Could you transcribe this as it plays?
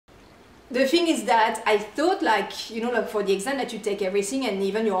The thing is that I thought, like, you know, like for the exam that you take everything and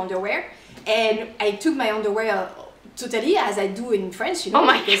even your underwear, and I took my underwear totally as I do in France, you know. Oh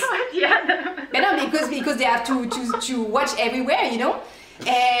my god, yeah. But no, because they have to watch everywhere, you know.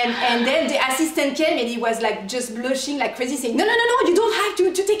 And then the assistant came and he was like just blushing like crazy, saying, no, you don't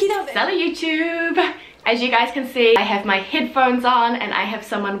have to take it out. Hello YouTube! As you guys can see, I have my headphones on and I have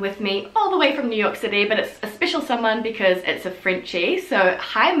someone with me all the way from New York City, but it's a special someone because it's a Frenchie. So,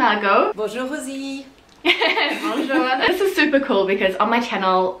 hi Margot. Bonjour Rosie. Bonjour. This is super cool because on my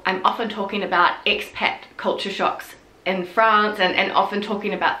channel, I'm often talking about expat culture shocks in France and often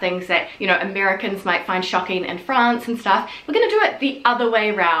talking about things that, you know, Americans might find shocking in France and stuff. We're going to do it the other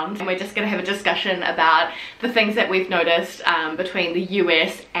way around, and we're just going to have a discussion about the things that we've noticed between the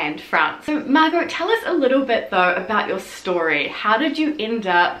US and France. So Margot, tell us a little bit though about your story. How did you end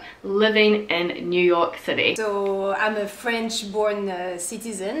up living in New York City? So I'm a French-born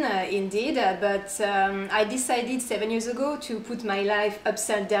citizen indeed, but I decided 7 years ago to put my life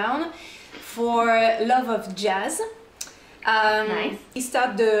upside down for love of jazz. Nice. We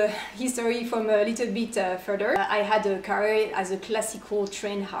start the history from a little bit further. I had a career as a classical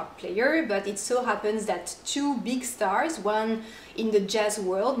trained harp player, but it so happens that two big stars, one in the jazz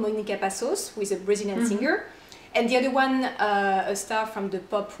world, Monica Passos, who is a Brazilian singer, and the other one, a star from the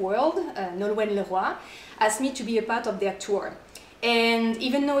pop world, Nolwenn Leroy, asked me to be a part of their tour. And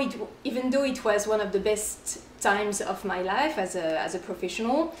even though it was one of the best times of my life as a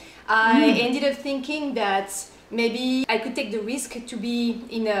professional, I ended up thinking that maybe I could take the risk to be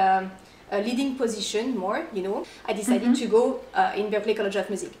in a leading position more, you know. I decided to go in Berklee College of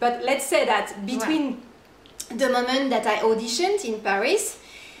Music. But let's say that between the moment that I auditioned in Paris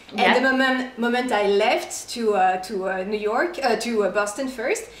and the moment I left to New York, to Boston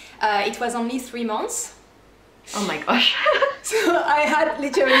first, it was only 3 months. Oh my gosh. So I had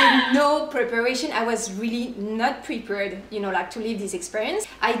literally no preparation. I was really not prepared, you know, like to live this experience.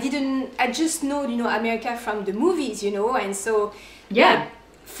 I just know, you know, America from the movies, you know, and so yeah,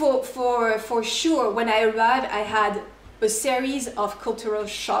 like, for sure when I arrived I had a series of cultural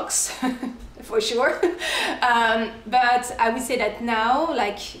shocks for sure. But I would say that now,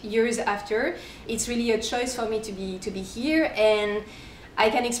 like years after, it's really a choice for me to be here, and I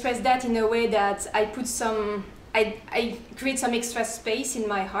can express that in a way that I put I create some extra space in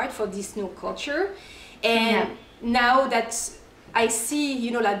my heart for this new culture. And now that I see,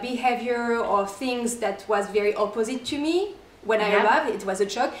 you know, like behavior or things that was very opposite to me when I arrived, it was a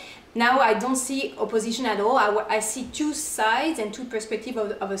shock. Now I don't see opposition at all. I see two sides and two perspectives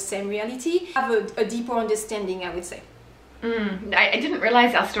of the same reality. I have a deeper understanding, I would say. I didn't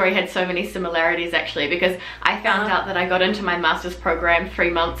realize our story had so many similarities actually, because I found out that I got into my master's program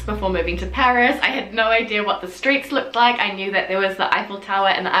 3 months before moving to Paris. I had no idea what the streets looked like. I knew that there was the Eiffel Tower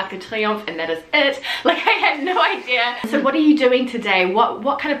and the Arc de Triomphe, and that is it. Like, I had no idea. So what are you doing today?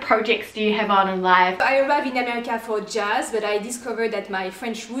 What kind of projects do you have on in life? I arrived in America for jazz, but I discovered that my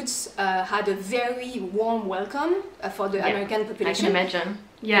French roots had a very warm welcome for the American population. I can imagine.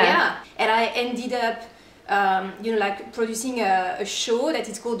 Yeah. And I ended up you know, like producing a show that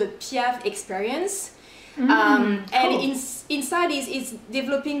is called the Piaf experience. And inside is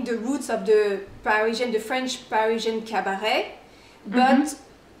developing the roots of the French Parisian cabaret, but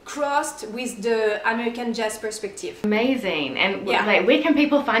crossed with the American jazz perspective. Amazing. And like, where can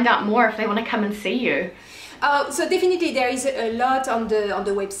people find out more if they want to come and see you? So definitely there is a lot on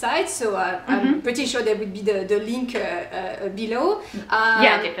the website, so I'm pretty sure there would be the link below.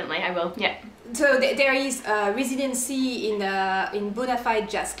 Yeah, definitely, I will. Yeah. So there is a residency in Bonafide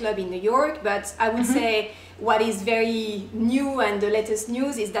Jazz Club in New York, but I would say what is very new and the latest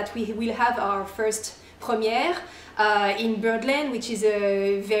news is that we will have our first premiere in Birdland, which is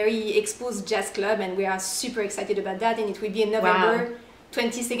a very exposed jazz club, and we are super excited about that, and it will be in November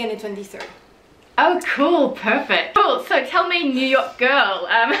 22nd and 23rd. Oh, cool, perfect. Cool, so tell me, New York girl,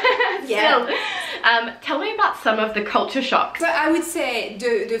 tell me about some of the culture shocks. So I would say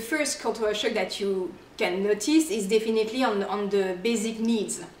the first cultural shock that you can notice is definitely on the basic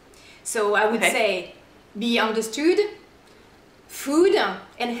needs. So I would say be understood, food,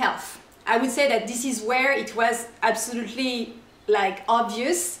 and health. I would say that this is where it was absolutely like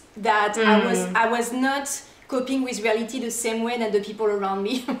obvious that I was not coping with reality the same way that the people around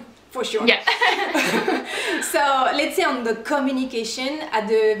me. For sure. Yeah. So let's say on the communication at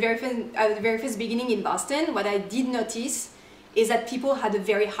the very first beginning in Boston, what I did notice is that people had a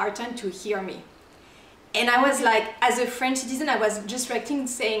very hard time to hear me. And I was like, as a French citizen, I was just reacting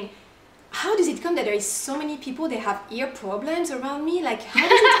saying, how does it come that there is so many people that have ear problems around me? Like, how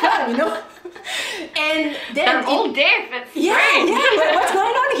does it come, you know? And then they're all deaf. It's strange. Yeah, what's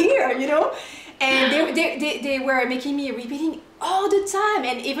going on here, you know? they were making me repeating all the time,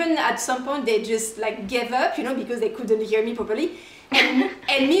 and even at some point they just like gave up, you know, because they couldn't hear me properly.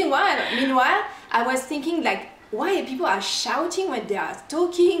 And meanwhile, I was thinking like, why people are shouting when they are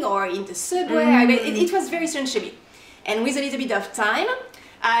talking or in the subway? I mean, it was very strange to me. And with a little bit of time,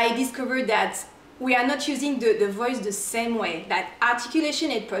 I discovered that we are not using the voice the same way. That articulation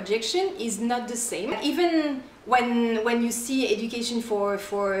and projection is not the same. Even when you see education for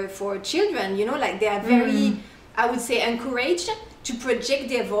children, you know, like they are very, I would say, encouraged to project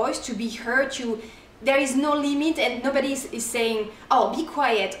their voice, to be heard, there is no limit, and nobody is saying, oh, be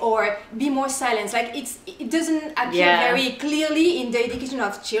quiet or be more silent. Like it doesn't appear very clearly in the education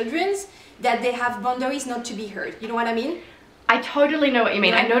of children that they have boundaries not to be heard. You know what I mean? I totally know what you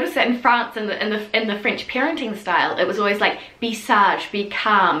mean. I noticed that in France, in the French parenting style, it was always like, be sage, be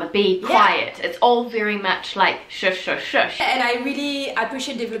calm, be quiet. It's all very much like shush, shush, shush. And I really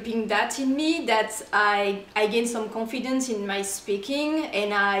appreciate developing that in me, that I gain some confidence in my speaking,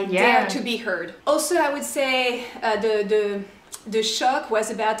 and I dare to be heard. Also, I would say the shock was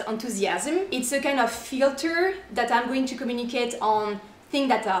about enthusiasm. It's a kind of filter that I'm going to communicate on things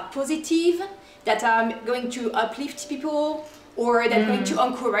that are positive, that are going to uplift people, or they're going to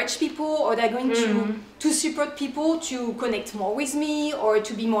encourage people, or they're going to support people to connect more with me, or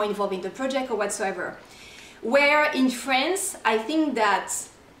to be more involved in the project or whatsoever. Where in France, I think that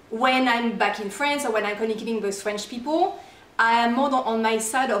when I'm back in France or when I'm communicating with French people, I am more on my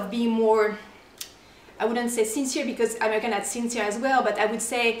side of being more, I wouldn't say sincere because American are sincere as well, but I would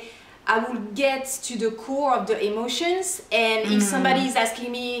say I will get to the core of the emotions, and if somebody is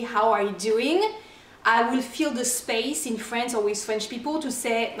asking me, how are you doing? I will feel the space in France or with French people to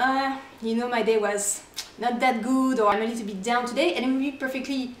say, you know, my day was not that good, or I'm a little bit down today, and it will be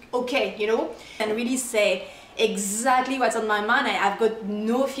perfectly okay, you know, and really say exactly what's on my mind. I've got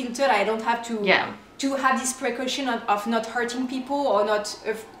no filter. I don't have to have this precaution of not hurting people, or not,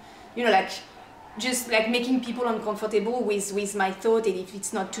 you know, like just like making people uncomfortable with my thought, and if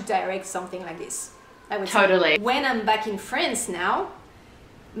it's not too direct, something like this. I would say. When I'm back in France now,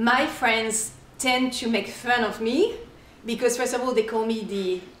 my friends tend to make fun of me because, first of all, they call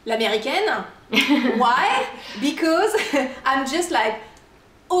me l'américaine. Why? Because I'm just like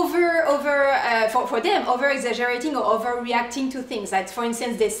for them, over exaggerating or overreacting to things. Like, for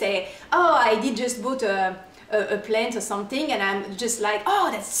instance, they say, oh, I did just bought a plant or something, and I'm just like, oh,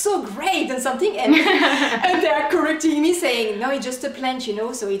 that's so great and something, and and they're correcting me saying, no, it's just a plant, you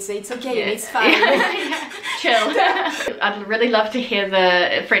know, so it's okay, it's fine. Chill. I'd really love to hear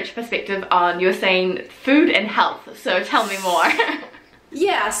the French perspective on, you're saying food and health, so tell me more.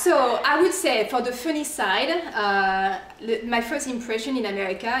 Yeah, so I would say for the funny side, my first impression in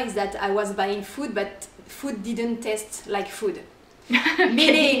America is that I was buying food, but food didn't taste like food.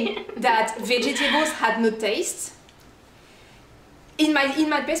 Meaning that vegetables had no taste. In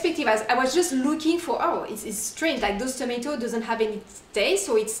my perspective, I was just looking for, oh, it's strange, like those tomatoes doesn't have any taste,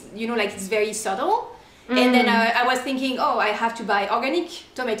 so it's, you know, like it's very subtle. And then I was thinking, oh, I have to buy organic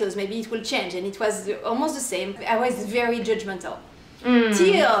tomatoes, maybe it will change, and it was almost the same. I was very judgmental.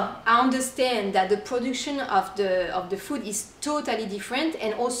 Till I understand that the production of the food is totally different,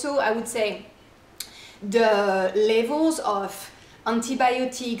 and also I would say the levels of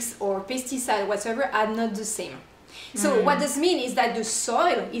antibiotics or pesticide whatsoever are not the same. So what this means is that the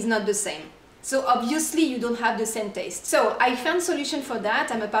soil is not the same. So obviously you don't have the same taste. So I found solution for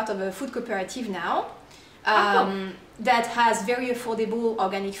that. I'm a part of a food cooperative now that has very affordable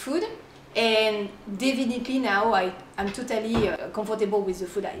organic food. And definitely now I'm totally comfortable with the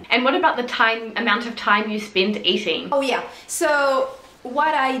food I eat. And what about the amount of time you spend eating? Oh yeah, so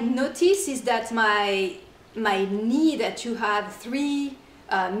what I notice is that my need to have 3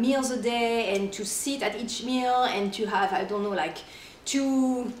 meals a day, and to sit at each meal, and to have, I don't know, like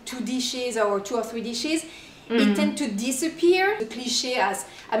two dishes or 2 or 3 dishes, it tends to disappear. The cliche as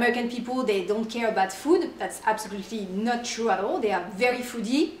American people, they don't care about food. That's absolutely not true at all. They are very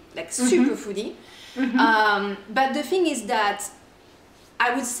foodie, like super foodie. But the thing is that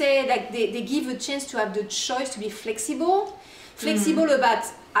I would say like they give a chance to have the choice to be flexible about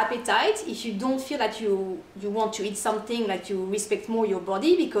appetite. If you don't feel that you want to eat something, like you respect more your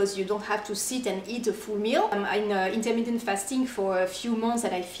body because you don't have to sit and eat a full meal. I'm in intermittent fasting for a few months,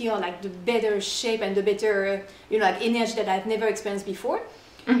 and I feel like the better shape and the better, you know, like energy that I've never experienced before.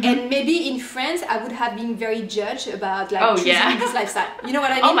 And maybe in France I would have been very judged about like choosing this lifestyle. You know what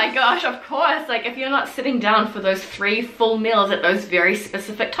I mean? Oh my gosh, of course. Like if you're not sitting down for those 3 full meals at those very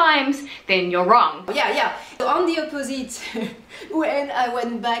specific times, then you're wrong. Yeah. So on the opposite, when I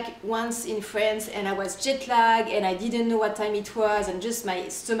went back once in France and I was jet lagged and I didn't know what time it was, and just my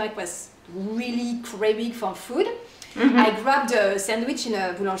stomach was really craving for food. I grabbed a sandwich in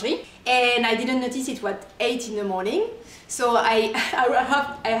a boulangerie and I didn't notice it was 8 in the morning. So I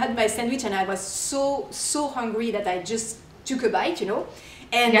had my sandwich and I was so hungry that I just took a bite, you know.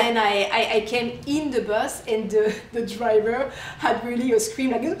 And then I came in the bus and the driver had really a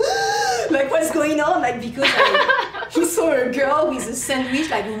scream like, like what's going on? Like because he saw a girl with a sandwich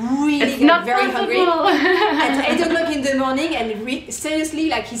like really very hungry at 8 o'clock in the morning, and seriously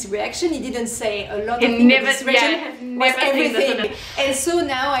like his reaction, he didn't say a lot of things. His reaction was everything. And so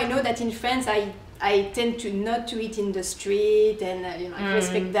now I know that in France I tend to not to eat in the street, and you know, I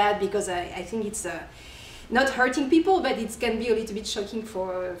respect that because I think it's not hurting people, but it can be a little bit shocking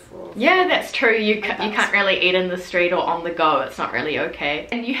for yeah, that's true. You can't really eat in the street or on the go. It's not really okay.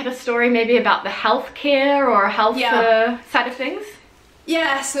 And you had a story maybe about the healthcare or health side of things.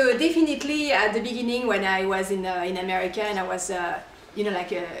 Yeah, so definitely at the beginning when I was in America, and I was you know,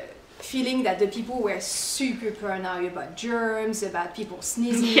 like feeling that the people were super paranoid about germs, about people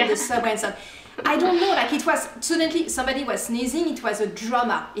sneezing in the subway and stuff. I don't know, like it was suddenly somebody was sneezing, it was a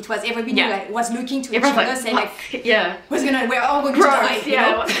drama. It was everybody like was looking to each other saying like, we're all going to die. You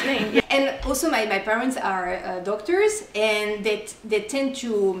know? What's happening? And also my parents are doctors, and they tend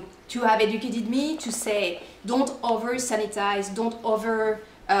to have educated me to say don't over sanitize, don't over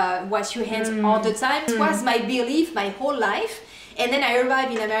wash your hands all the time. It was my belief my whole life. And then I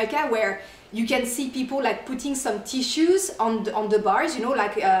arrived in America where you can see people like putting some tissues on the bars, you know,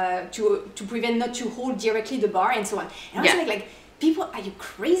 like to prevent not to hold directly the bar and so on. And I was like, people, are you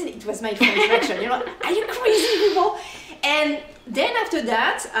crazy? It was my French reaction, you know, are you crazy people? And then after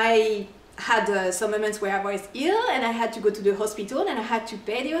that, I had some moments where I was ill and I had to go to the hospital and I had to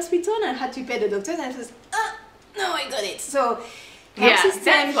pay the hospital and I had to pay the doctors, and I was, no, I got it. So that's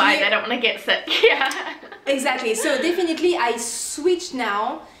why they don't want to get sick. Exactly. So definitely I switched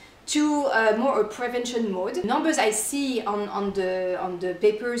now to more a prevention mode. Numbers I see on the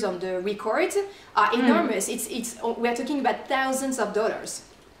papers, on the records are enormous. We're talking about thousands of dollars.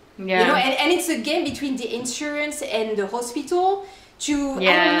 You know, and it's a game between the insurance and the hospital to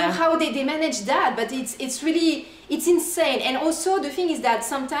I don't know how they manage that, but it's really insane. And also the thing is that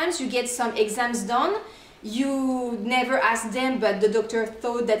sometimes you get some exams done, you never ask them, but the doctor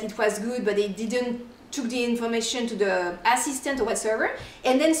thought that it was good, but they didn't took the information to the assistant or whatsoever,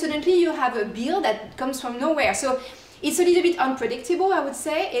 and then suddenly you have a bill that comes from nowhere. So it's a little bit unpredictable, I would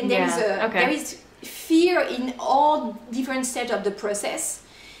say, and there is fear in all different stages of the process,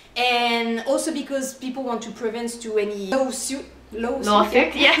 and also because people want to prevent to any lawsuit. Sorry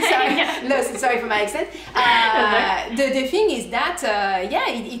for my accent. The thing is that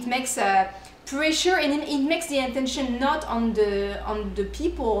it makes pressure, and it makes the attention not on the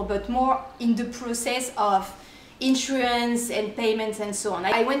people but more in the process of insurance and payments and so on.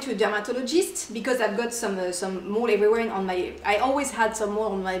 I went to a dermatologist because I've got some mole everywhere on my. I always had some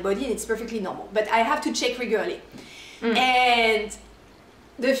mole on my body, and it's perfectly normal, but I have to check regularly. And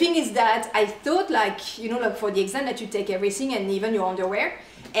the thing is that I thought, like, you know, like for the exam that you take everything and even your underwear,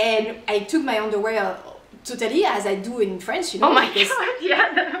 and I took my underwear totally as I do in France, you know. Oh my god,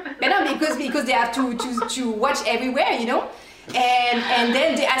 because they have to watch everywhere, you know. And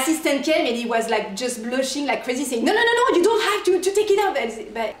then the assistant came and he was like just blushing like crazy, saying no, you don't have to take it out.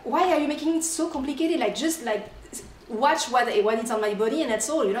 But why are you making it so complicated? Like just like watch what is on my body and that's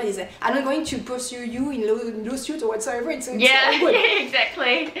all, you know. He said, I'm not going to pursue you in lawsuit or whatsoever. It's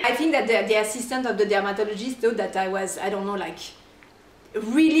exactly. I think that the assistant of the dermatologist thought that I was, I don't know, like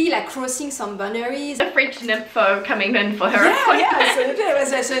really like crossing some boundaries. A French nympho coming in for her. So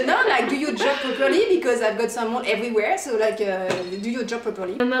I said, no, like do your job properly because I've got someone everywhere, so like do your job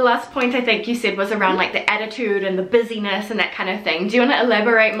properly. And the last point I think you said was around like the attitude and the busyness and that kind of thing. Do you want to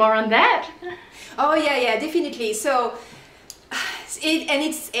elaborate more on that? Oh yeah, definitely. So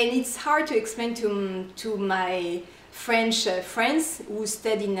it's hard to explain to my French friends who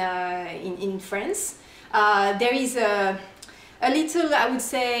stayed in France. There is a little, I would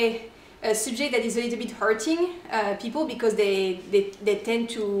say, a subject that is a little bit hurting people because they tend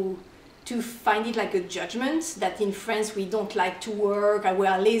to find it like a judgment that in France we don't like to work, or we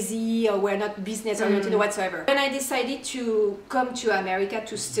are lazy, or we're not business oriented or whatsoever. When I decided to come to America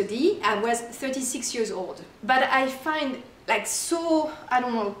to study, I was 36 years old. But I find like so, I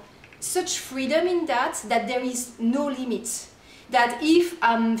don't know, such freedom in that there is no limit. That if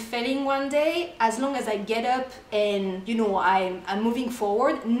I'm failing one day, as long as I get up and, you know, I'm moving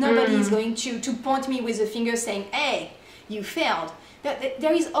forward, nobody is going to point me with a finger saying, hey, you failed.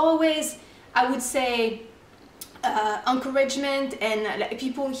 There is always, I would say, encouragement, and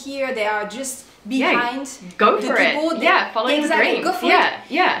people here, they are just behind go for it. Following the dreams. Go for it.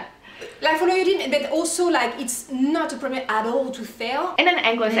 like follow your dream, but also like it's not a problem at all to fail. In an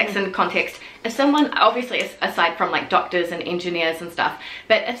Anglo-Saxon context, if someone, obviously aside from like doctors and engineers and stuff,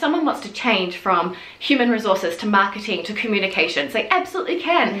 but if someone wants to change from human resources to marketing to communications, they absolutely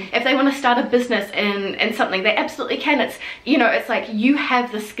can. If they want to start a business in something, they absolutely can. It's, you know, it's like you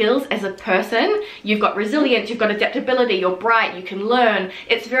have the skills as a person, you've got resilience, you've got adaptability, you're bright, you can learn.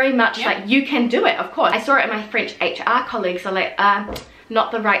 It's very much like you can do it, of course. I saw it in my French HR colleagues are like,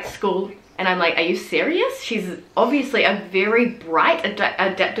 not the right school. And I'm like, are you serious? She's obviously a very bright,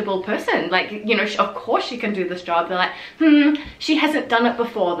 adaptable person. Like, you know, of course she can do this job. They're like, she hasn't done it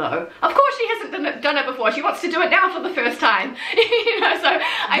before though. Of course she hasn't done it before. She wants to do it now for the first time. You know, so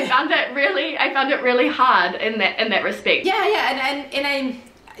I found it really hard in that respect. Yeah, and I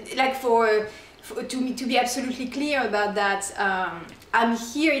like to be absolutely clear about that. I'm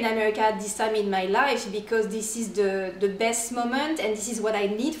here in America at this time in my life because this is the best moment and this is what I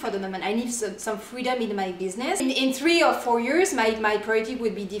need for the moment. I need some freedom in my business. In 3 or 4 years, my priority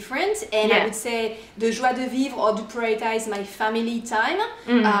would be different, and I would say the joie de vivre or to prioritize my family time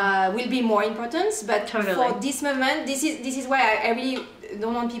will be more important. But for this moment, this is why I really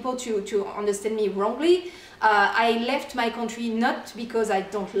don't want people to understand me wrongly. I left my country not because I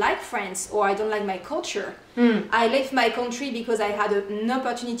don't like France or I don't like my culture. I left my country because I had an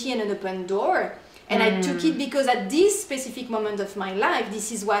opportunity and an open door, and I took it because at this specific moment of my life,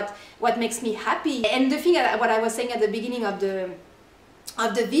 this is what makes me happy. And the thing, what I was saying at the beginning of the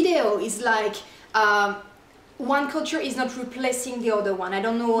video is like, one culture is not replacing the other one. I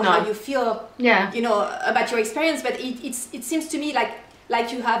don't know how you feel, you know, about your experience, but it seems to me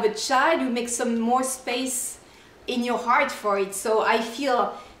like you have a child, you make some more space in your heart for it. So I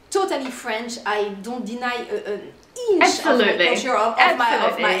feel totally French. I don't deny an inch of my culture, of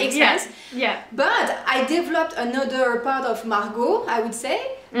my experience. But I developed another part of Margot, I would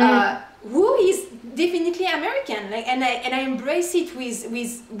say, who is definitely American. Like, and I embrace it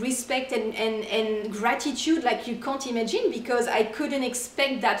with respect and gratitude like you can't imagine, because I couldn't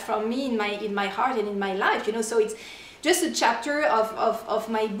expect that from me in my heart and in my life. You know, so it's just a chapter of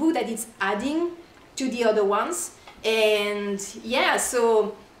my book that it's adding to the other ones. And yeah,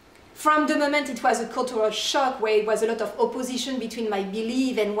 so from the moment it was a cultural shock where it was a lot of opposition between my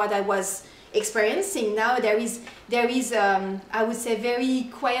belief and what I was experiencing, now there is I would say very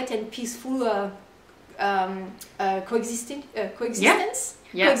quiet and peaceful coexistence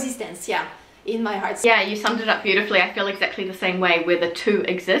in my heart. Yeah, you summed it up beautifully. I feel exactly the same way, where the two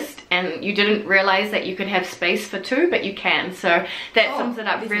exist and you didn't realize that you could have space for two, but you can. So that sums it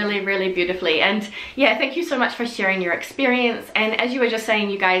up really beautifully. And yeah, thank you so much for sharing your experience. And as you were just saying,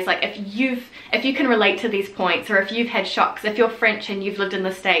 you guys, like if you can relate to these points, or if you've had shocks, if you're French and you've lived in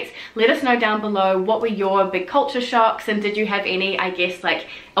the States, let us know down below, what were your big culture shocks, and did you have any, I guess, like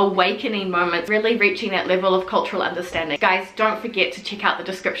awakening moments, really reaching that level of cultural understanding. Guys, don't forget to check out the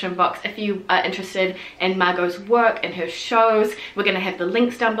description box if you are interested in Margot's work and her shows. We're going to have the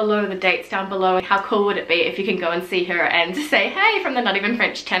links down below, the dates down below. How cool would it be if you can go and see her and say hey from the Not Even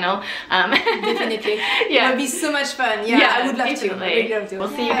French channel? Definitely. Yeah, it would be so much fun. Yeah, I would love to. I would love to. We'll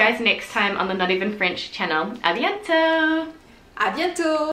see you guys next time on the Not Even French channel. A bientôt! À bientôt!